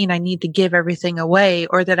doesn't mean I need to give everything away,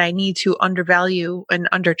 or that I need to undervalue and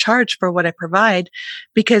undercharge for what I provide,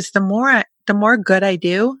 because the more good I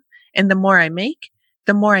do and the more I make,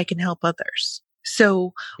 the more I can help others.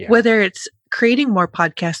 So whether it's creating more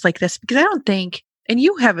podcasts like this, because I don't think, and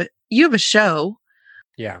you have a show.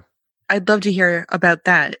 Yeah. I'd love to hear about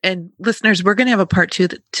that. And listeners, we're going to have a part 2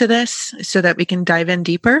 to this so that we can dive in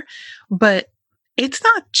deeper, but it's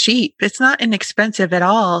not cheap. It's not inexpensive at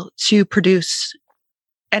all to produce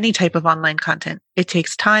any type of online content. It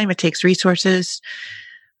takes time. It takes resources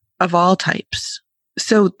of all types.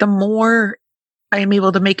 So the more I am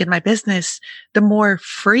able to make in my business, the more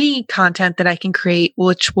free content that I can create,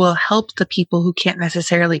 which will help the people who can't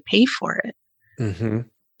necessarily pay for it. Mm-hmm.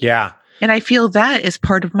 Yeah. And I feel that is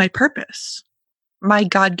part of my purpose, my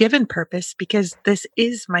God-given purpose, because this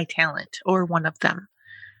is my talent, or one of them.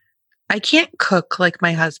 I can't cook like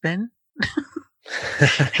my husband,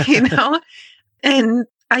 and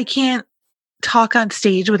I can't talk on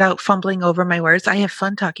stage without fumbling over my words. I have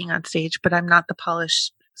fun talking on stage, but I'm not the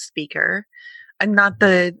polished speaker. I'm not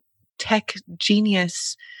the tech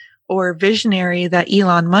genius or visionary that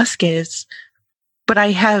Elon Musk is, but I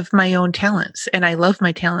have my own talents and I love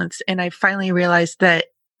my talents. And I finally realized that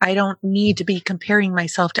I don't need to be comparing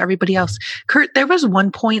myself to everybody else. Kurt, there was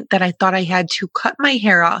one point that I thought I had to cut my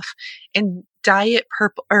hair off and dye it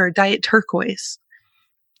purple or dye it turquoise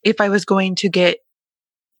if I was going to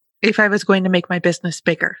make my business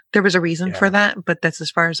bigger. There was a reason for that, but that's as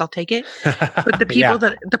far as I'll take it. But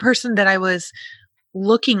the person that I was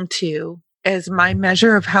looking to as my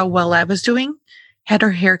measure of how well I was doing had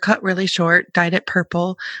her hair cut really short, dyed it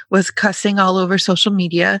purple, was cussing all over social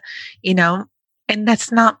media, and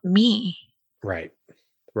that's not me. Right.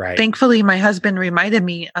 Thankfully, my husband reminded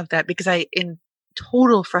me of that, because in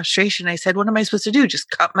total frustration, I said, what am I supposed to do?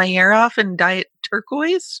 Just cut my hair off and dye it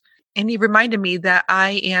turquoise? And he reminded me that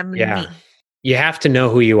I am me. You have to know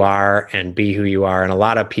who you are and be who you are. And a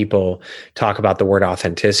lot of people talk about the word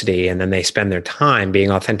authenticity, and then they spend their time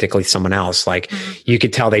being authentically someone else. Like you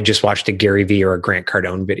could tell they just watched a Gary Vee or a Grant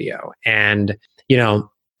Cardone video. And,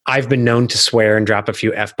 I've been known to swear and drop a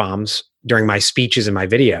few F-bombs during my speeches and my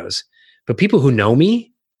videos, but people who know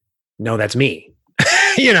me know that's me,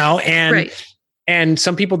 and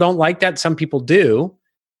some people don't like that. Some people do.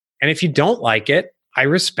 And if you don't like it, I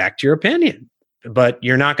respect your opinion, but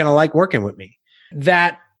you're not going to like working with me.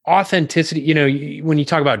 That authenticity, when you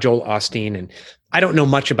talk about Joel Osteen, and I don't know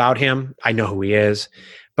much about him. I know who he is,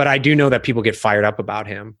 but I do know that people get fired up about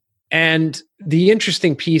him. And the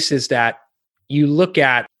interesting piece is that you look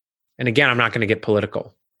at, and again, I'm not going to get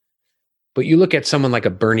political, but you look at someone like a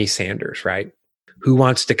Bernie Sanders, right? Who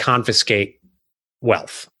wants to confiscate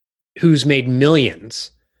wealth, who's made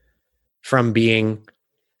millions from being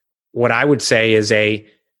what I would say is a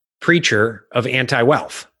preacher of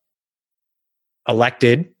anti-wealth,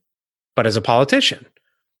 elected, but as a politician,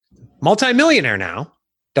 multimillionaire now,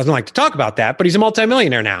 doesn't like to talk about that, but he's a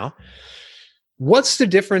multimillionaire now. What's the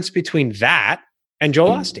difference between that and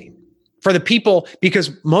Joel Osteen? For the people,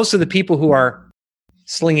 because most of the people who are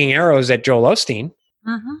slinging arrows at Joel Osteen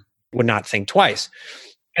would not think twice.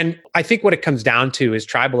 And I think what it comes down to is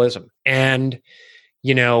tribalism. And,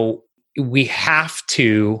 we have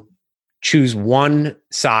to choose one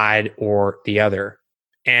side or the other.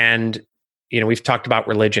 And, we've talked about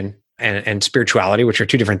religion and spirituality, which are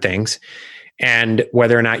two different things, and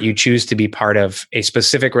whether or not you choose to be part of a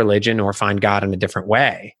specific religion or find God in a different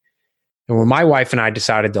way. And when my wife and I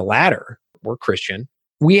decided the latter, we're Christian,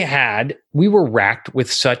 we were racked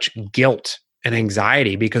with such guilt and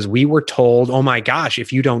anxiety because we were told, oh my gosh,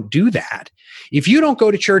 if you don't do that, if you don't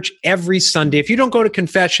go to church every Sunday, if you don't go to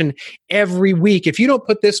confession every week, if you don't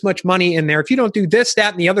put this much money in there, if you don't do this,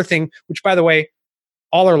 that, and the other thing, which by the way,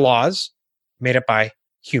 all are laws made up by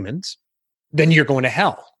humans, then you're going to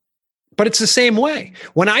hell. But it's the same way.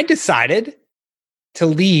 When I decided to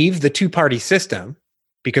leave the two-party system,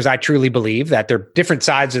 because I truly believe that they're different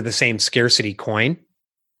sides of the same scarcity coin,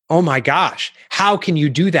 oh my gosh, how can you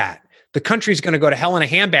do that? The country's going to go to hell in a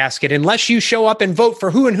handbasket unless you show up and vote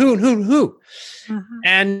for who and who and who and who. Mm-hmm.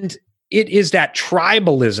 And it is that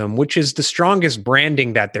tribalism, which is the strongest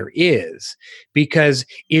branding that there is. Because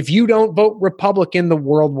if you don't vote Republican, the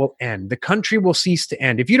world will end. The country will cease to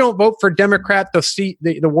end. If you don't vote for Democrat,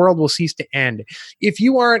 the world will cease to end. If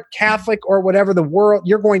you aren't Catholic or whatever, the world,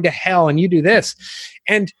 you're going to hell and you do this.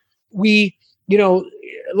 And a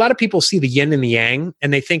lot of people see the yin and the yang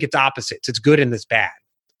and they think it's opposites. It's good and it's bad.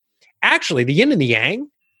 Actually, the yin and the yang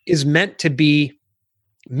is meant to be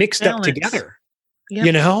mixed up together.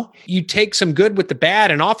 Yep. You take some good with the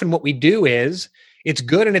bad. And often what we do is it's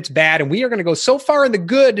good and it's bad. And we are going to go so far in the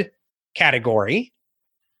good category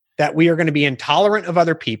that we are going to be intolerant of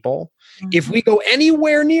other people. Mm-hmm. If we go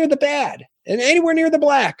anywhere near the bad and anywhere near the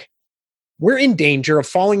black, we're in danger of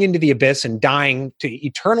falling into the abyss and dying to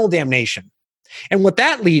eternal damnation. And what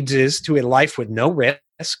that leads is to a life with no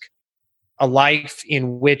risk, a life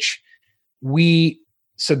in which we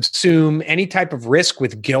subsume any type of risk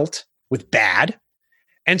with guilt, with bad.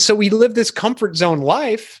 And so we live this comfort zone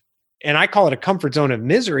life, and I call it a comfort zone of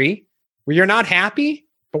misery, where you're not happy,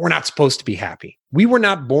 but we're not supposed to be happy. We were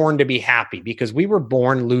not born to be happy because we were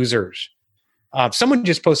born losers. Someone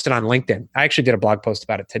just posted on LinkedIn. I actually did a blog post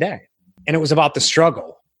about it today, and it was about the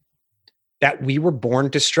struggle, that we were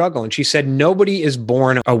born to struggle. And she said, nobody is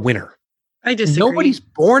born a winner. I disagree. Nobody's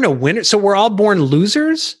born a winner. So we're all born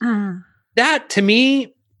losers? That to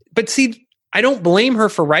me, but see, I don't blame her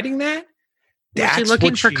for writing that. Was she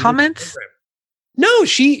looking for comments? No,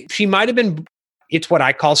 she might have been. It's what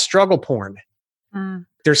I call struggle porn.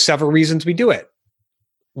 There's several reasons we do it.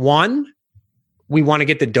 One, we want to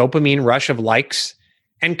get the dopamine rush of likes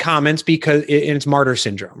and comments because it's martyr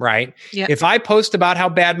syndrome, right? Yep. If I post about how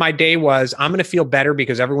bad my day was, I'm going to feel better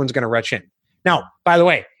because everyone's going to rush in. Now, by the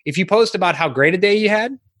way, if you post about how great a day you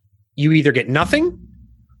had, you either get nothing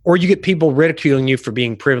or you get people ridiculing you for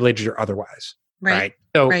being privileged or otherwise. Right.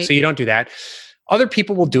 So you don't do that. Other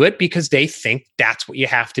people will do it because they think that's what you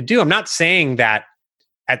have to do. I'm not saying that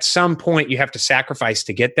at some point you have to sacrifice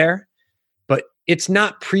to get there, but it's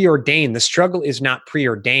not preordained. The struggle is not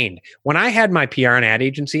preordained. When I had my PR and ad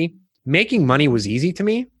agency, making money was easy to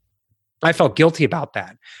me. I felt guilty about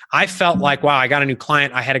that. I felt like, wow, I got a new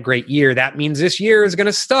client. I had a great year. That means this year is going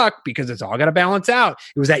to suck because it's all going to balance out.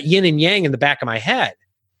 It was that yin and yang in the back of my head.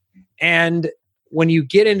 And when you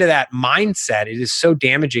get into that mindset, it is so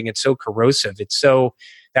damaging. It's so corrosive.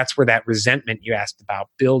 That's where that resentment you asked about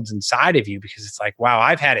builds inside of you, because it's like, wow,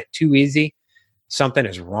 I've had it too easy. Something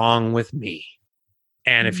is wrong with me.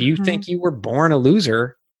 And if you think you were born a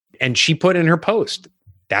loser, and she put in her post,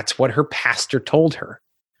 that's what her pastor told her.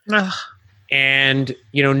 Ugh. And,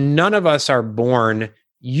 none of us are born.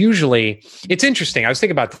 Usually, it's interesting. I was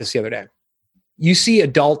thinking about this the other day. You see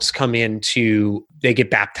adults they get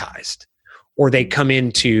baptized, or they come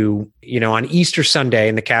into, on Easter Sunday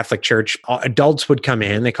in the Catholic Church, adults would come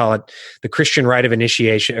in. They call it the Christian rite of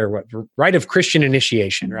initiation, or rite of Christian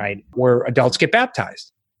initiation, right? Where adults get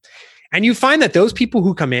baptized. And you find that those people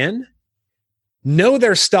who come in know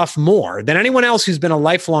their stuff more than anyone else who's been a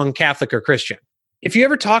lifelong Catholic or Christian. If you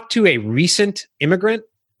ever talk to a recent immigrant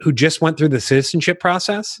who just went through the citizenship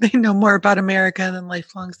process, they know more about America than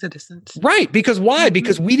lifelong citizens. Right. Because why? Mm-hmm.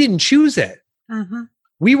 Because we didn't choose it. Mm-hmm.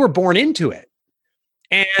 We were born into it.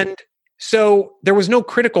 And so there was no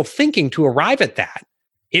critical thinking to arrive at that.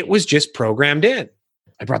 It was just programmed in.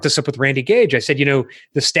 I brought this up with Randy Gage. I said,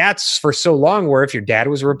 the stats for so long were if your dad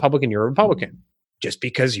was a Republican, you're a Republican, just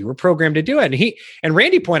because you were programmed to do it. And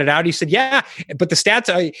Randy pointed out, he said, yeah, but the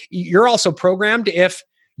stats, you're also programmed if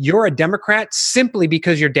you're a Democrat simply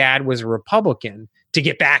because your dad was a Republican to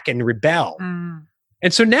get back and rebel.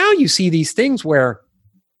 And so now you see these things where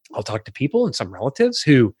I'll talk to people and some relatives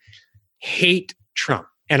who hate Trump.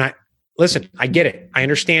 And I get it. I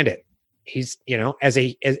understand it. He's, as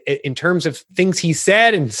in terms of things he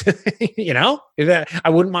said, and, I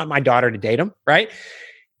wouldn't want my daughter to date him, right?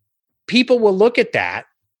 People will look at that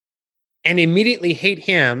and immediately hate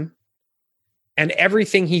him and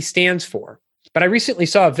everything he stands for. But I recently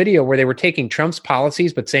saw a video where they were taking Trump's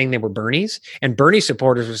policies, but saying they were Bernie's, and Bernie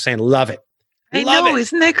supporters were saying, love it. I know.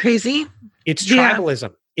 Isn't that crazy? It's tribalism.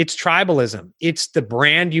 Yeah. It's tribalism. It's the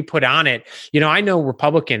brand you put on it. I know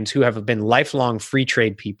Republicans who have been lifelong free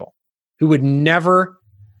trade people who have never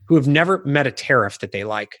met a tariff that they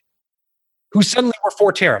like, who suddenly were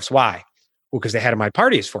for tariffs. Why? Well, because they had my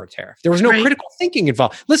party is for a tariff. There was no critical thinking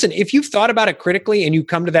involved. Listen, if you've thought about it critically and you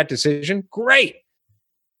come to that decision, great.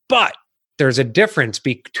 But there's a difference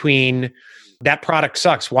between that product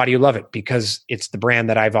sucks. Why do you love it? Because it's the brand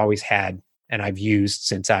that I've always had and I've used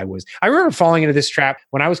since I remember falling into this trap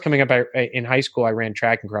when I was coming up in high school. I ran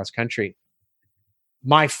track and cross country.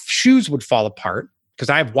 My shoes would fall apart because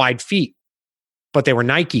I have wide feet, but they were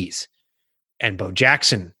Nikes, and Bo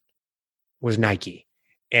Jackson was Nike,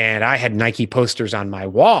 and I had Nike posters on my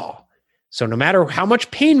wall. So no matter how much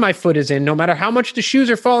pain my foot is in, no matter how much the shoes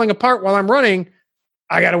are falling apart while I'm running,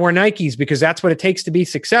 I got to wear Nikes because that's what it takes to be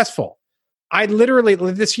successful. I literally,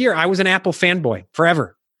 this year, I was an Apple fanboy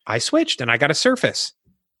forever. I switched and I got a Surface.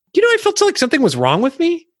 I felt like something was wrong with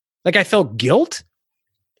me. Like I felt guilt.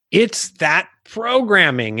 It's that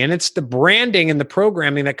programming, and it's the branding and the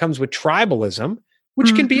programming that comes with tribalism,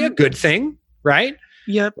 which can be a good thing, right?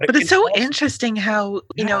 Yep. But it's so interesting how,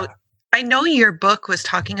 I know your book was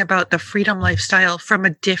talking about the freedom lifestyle from a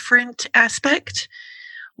different aspect,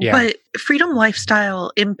 but freedom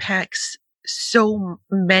lifestyle impacts so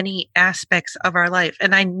many aspects of our life.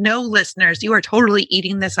 And I know, listeners, you are totally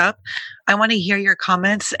eating this up. I want to hear your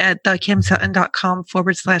comments at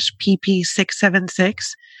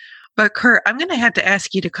thekimsutton.com/pp676. But Kurt, I'm going to have to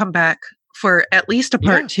ask you to come back for at least a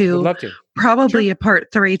part 2, would love to. Probably a part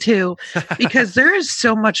 3 too, because there is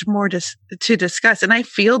so much more to discuss. And I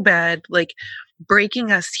feel bad like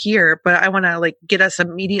breaking us here, but I want to get us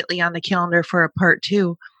immediately on the calendar for a part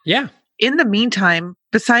 2. Yeah. In the meantime,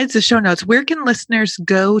 besides the show notes, where can listeners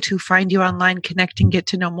go to find you online, connect, and get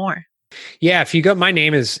to know more? Yeah, if you go, my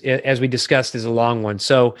name is, as we discussed, is a long one.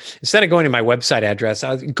 So instead of going to my website address,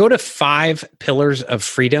 go to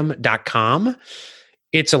 5pillarsoffreedom.com.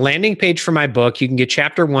 It's a landing page for my book. You can get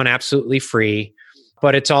chapter 1 absolutely free,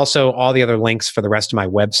 but it's also all the other links for the rest of my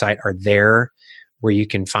website are there, where you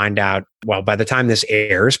can find out, well, by the time this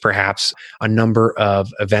airs, perhaps a number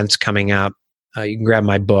of events coming up. You can grab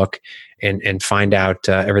my book and find out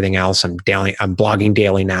everything else. I'm blogging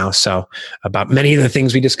daily now, so about many of the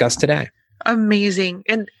things we discussed today. Amazing.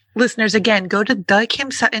 And listeners, again, go to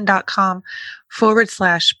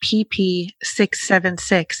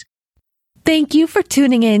thekimsutton.com/pp676. Thank you for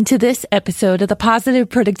tuning in to this episode of the Positive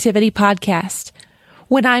Productivity Podcast.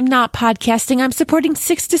 When I'm not podcasting, I'm supporting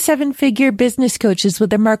 6 to 7 figure business coaches with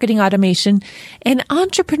their marketing automation and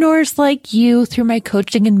entrepreneurs like you through my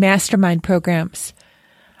coaching and mastermind programs.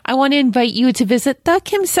 I want to invite you to visit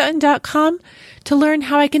thekimsutton.com to learn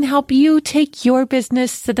how I can help you take your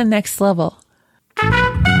business to the next level.